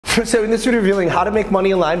So in this video, revealing how to make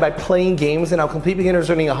money online by playing games and how complete beginners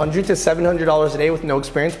are earning $100 to $700 a day with no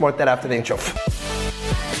experience. More at that after the intro.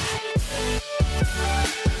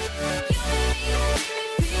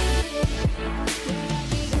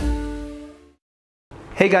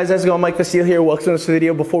 Hey guys, how's it going? Mike Vasile here. Welcome to this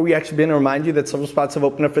video. Before we actually begin, to remind you that several spots have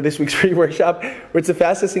opened up for this week's free workshop, where it's the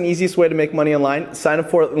fastest and easiest way to make money online. Sign up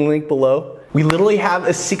for it in the link below. We literally have a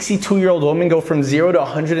 62-year-old woman go from $0 to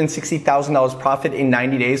 $160,000 profit in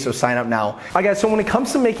 90 days, so sign up now. All right guys, so when it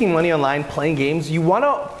comes to making money online, playing games, you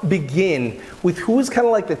wanna begin with who is kind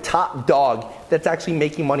of like the top dog that's actually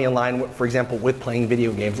making money online, for example, with playing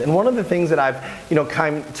video games. And one of the things that I've,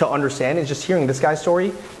 come to understand is just hearing this guy's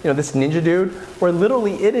story, this ninja dude, where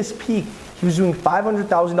literally at his peak, he was doing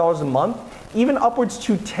 $500,000 a month, even upwards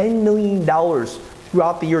to $10 million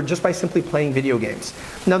throughout the year just by simply playing video games.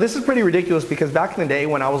 Now this is pretty ridiculous because back in the day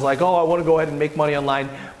when I was like, oh, I want to go ahead and make money online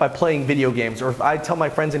by playing video games, or if I tell my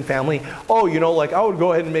friends and family, oh, I would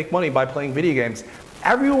go ahead and make money by playing video games,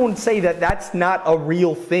 everyone would say that that's not a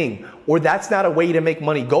real thing, or that's not a way to make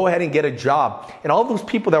money. Go ahead and get a job. And all those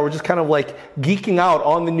people that were just kind of like geeking out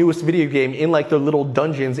on the newest video game in like their little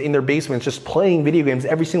dungeons in their basements, just playing video games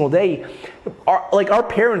every single day, our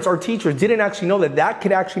parents, our teachers didn't actually know that that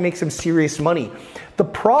could actually make some serious money. The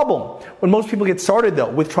problem when most people get started though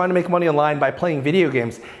with trying to make money online by playing video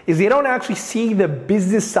games is they don't actually see the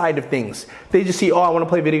business side of things. They just see, oh, I want to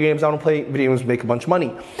play video games, I want to play video games to make a bunch of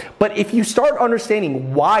money. But if you start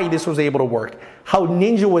understanding why this was able to work, how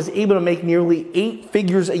Ninja was able to make nearly 8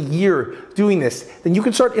 figures a year doing this, then you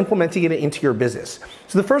can start implementing it into your business.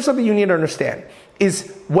 So the first thing that you need to understand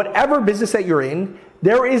is whatever business that you're in,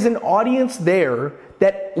 there is an audience there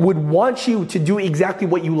that would want you to do exactly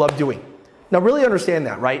what you love doing. Now really understand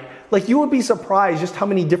that, right? Like you would be surprised just how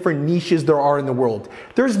many different niches there are in the world.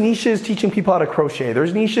 There's niches teaching people how to crochet.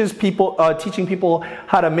 There's niches teaching people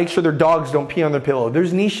how to make sure their dogs don't pee on their pillow.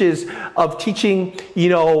 There's niches of teaching,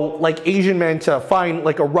 like Asian men to find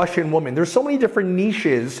like a Russian woman. There's so many different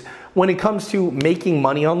niches when it comes to making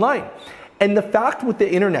money online. And the fact with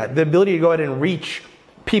the internet, the ability to go ahead and reach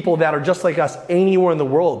people that are just like us anywhere in the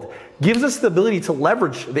world, gives us the ability to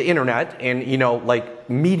leverage the internet and, like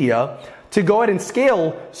media, to go ahead and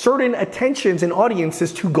scale certain attentions and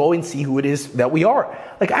audiences to go and see who it is that we are.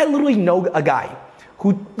 Like I literally know a guy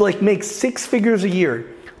who makes 6 figures a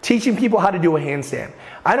year teaching people how to do a handstand.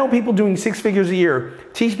 I know people doing 6 figures a year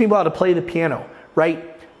teaching people how to play the piano,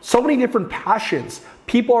 right? So many different passions.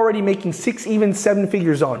 People already making 6, even 7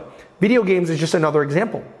 figures on. Video games is just another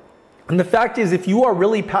example. And the fact is, if you are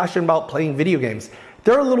really passionate about playing video games,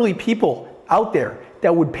 there are literally people out there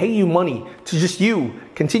that would pay you money to just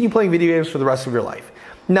continue playing video games for the rest of your life.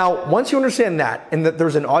 Now, once you understand that and that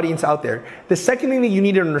there's an audience out there, the second thing that you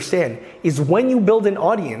need to understand is when you build an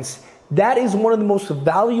audience, that is one of the most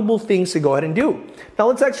valuable things to go ahead and do. Now,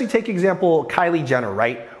 let's actually take example Kylie Jenner,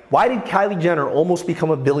 right? Why did Kylie Jenner almost become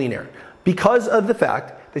a billionaire? Because of the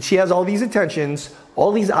fact that she has all these attentions,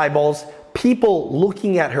 all these eyeballs, people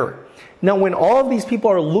looking at her. Now, when all of these people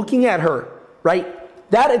are looking at her, right,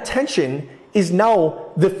 that attention is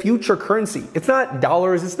now the future currency. It's not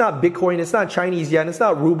dollars, it's not Bitcoin, it's not Chinese yen, it's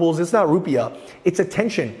not rubles, it's not rupiah. It's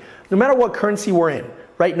attention. No matter what currency we're in,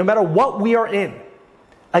 right? No matter what we are in,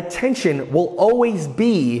 attention will always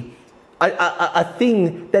be a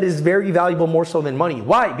thing that is very valuable, more so than money.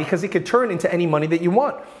 Why? Because it could turn into any money that you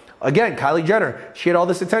want. Again, Kylie Jenner, she had all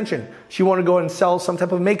this attention. She wanted to go and sell some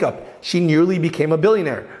type of makeup. She nearly became a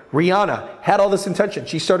billionaire. Rihanna had all this attention.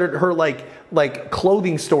 She started her like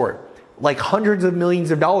clothing store, like hundreds of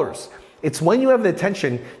millions of dollars. It's when you have the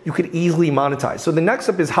attention, you could easily monetize. So the next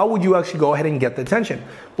step is, how would you actually go ahead and get the attention?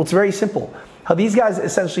 Well, it's very simple. How these guys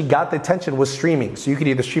essentially got the attention was streaming. So you could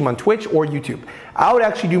either stream on Twitch or YouTube. I would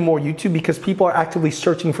actually do more YouTube because people are actively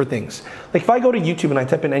searching for things. Like if I go to YouTube and I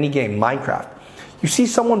type in any game, Minecraft, you see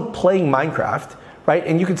someone playing Minecraft, right?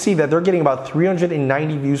 And you can see that they're getting about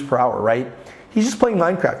 390 views per hour, right? He's just playing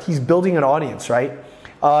Minecraft. He's building an audience, right?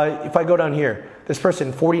 If I go down here, this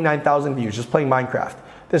person, 49,000 views, just playing Minecraft.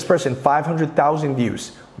 This person, 500,000 views,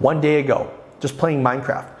 one day ago, just playing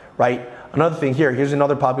Minecraft, right? Another thing here, here's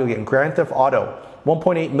another popular game, Grand Theft Auto,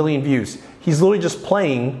 1.8 million views. He's literally just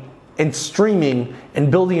playing and streaming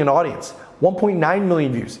and building an audience. 1.9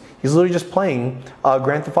 million views. He's literally just playing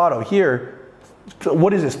Grand Theft Auto. Here,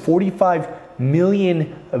 what is this, 45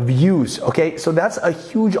 million views, okay? So that's a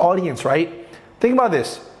huge audience, right? Think about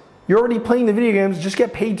this. You're already playing the video games, just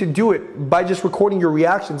get paid to do it by just recording your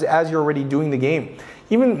reactions as you're already doing the game.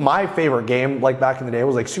 Even my favorite game, like back in the day,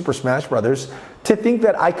 was like Super Smash Brothers. To think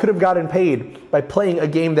that I could have gotten paid by playing a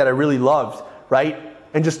game that I really loved, right?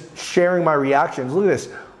 And just sharing my reactions. Look at this,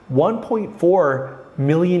 1.4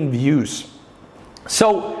 million views.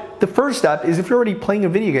 So the first step is, if you're already playing a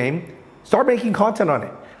video game, start making content on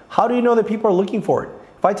it. How do you know that people are looking for it?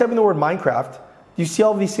 If I type in the word Minecraft, you see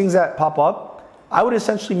all of these things that pop up? I would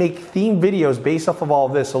essentially make theme videos based off of all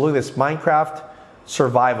of this. So look at this, Minecraft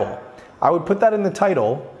survival. I would put that in the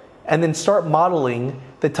title and then start modeling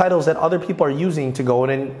the titles that other people are using to go in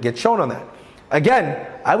and get shown on that. Again,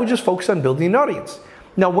 I would just focus on building an audience.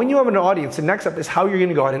 Now, when you have an audience, the next step is how you're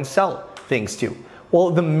gonna go ahead and sell things to.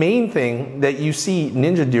 Well, the main thing that you see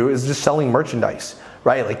Ninja do is just selling merchandise,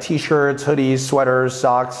 right? Like t-shirts, hoodies, sweaters,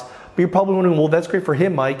 socks. But you're probably wondering, well, that's great for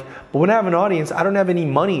him, Mike, but when I have an audience, I don't have any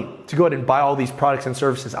money to go ahead and buy all these products and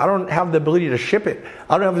services. I don't have the ability to ship it.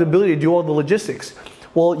 I don't have the ability to do all the logistics.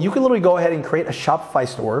 Well, you can literally go ahead and create a Shopify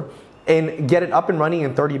store and get it up and running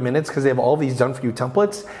in 30 minutes because they have all these done for you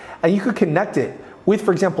templates. And you could connect it with,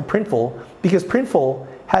 for example, Printful, because Printful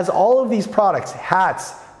has all of these products,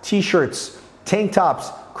 hats, t-shirts, tank tops,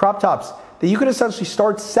 crop tops, that you could essentially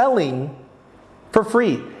start selling for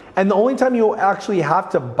free. And the only time you'll actually have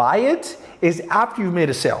to buy it is after you've made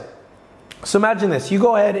a sale. So imagine this, you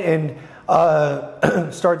go ahead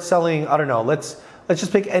and start selling, I don't know, let's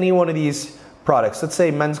just pick any one of these products. Let's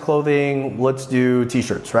say men's clothing, let's do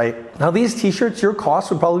t-shirts, right? Now these t-shirts, your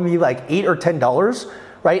cost would probably be like $8 or $10,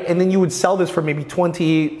 right? And then you would sell this for maybe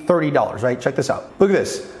 $20, $30, right? Check this out. Look at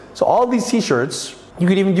this. So all of these t-shirts, you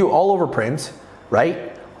could even do all over print,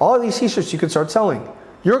 right? All of these t-shirts you could start selling.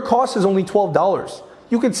 Your cost is only $12.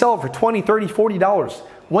 You could sell it for $20, $30, $40.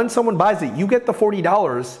 When someone buys it, you get the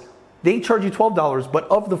 $40, they charge you $12, but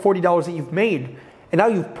of the $40 that you've made, and now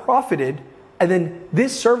you've profited, and then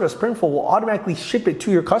this service, Printful, will automatically ship it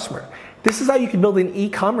to your customer. This is how you can build an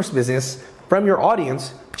e-commerce business from your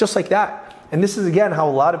audience, just like that. And this is, again, how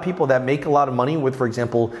a lot of people that make a lot of money with, for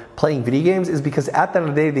example, playing video games is because at the end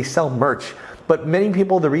of the day, they sell merch. But many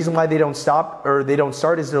people, the reason why they don't stop or they don't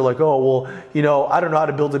start is they're like, oh, well, you know, I don't know how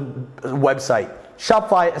to build a website.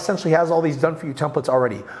 Shopify essentially has all these done for you templates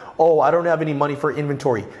already. Oh, I don't have any money for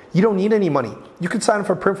inventory. You don't need any money. You can sign up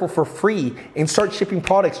for Printful for free and start shipping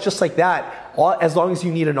products just like that, as long as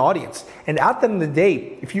you need an audience. And at the end of the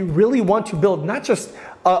day, if you really want to build not just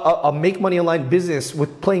a make money online business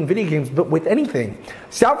with playing video games, but with anything,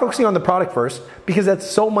 start focusing on the product first, because that's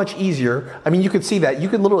so much easier. I mean, you could see that. You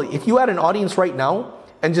could literally, if you had an audience right now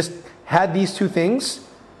and just had these two things,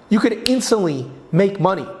 you could instantly make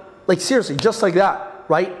money. Like seriously, just like that,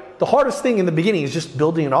 right? The hardest thing in the beginning is just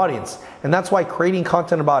building an audience. And that's why creating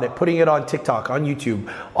content about it, putting it on TikTok, on YouTube,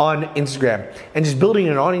 on Instagram, and just building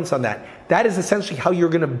an audience on that. That is essentially how you're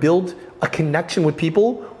gonna build a connection with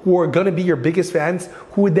people who are gonna be your biggest fans,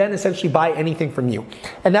 who would then essentially buy anything from you.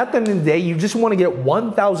 And at the end of the day, you just wanna get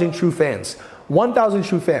 1,000 true fans. 1,000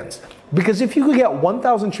 true fans. Because if you could get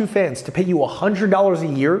 1,000 true fans to pay you $100 a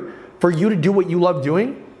year for you to do what you love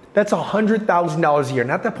doing, that's $100,000 a year.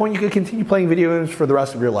 And at that point, you could continue playing video games for the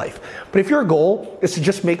rest of your life. But if your goal is to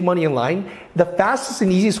just make money online, the fastest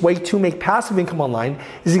and easiest way to make passive income online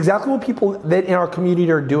is exactly what people that in our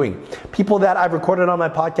community are doing. People that I've recorded on my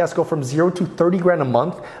podcast go from 0 to 30 grand a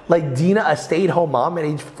month, like Dina, a stay-at-home mom at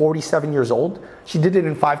age 47 years old. She did it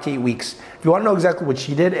in 5 to 8 weeks. If you want to know exactly what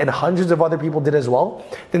she did and hundreds of other people did as well,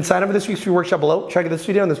 then sign up for this week's free workshop below. Check out this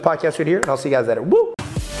video and this podcast right here, and I'll see you guys later. Woo!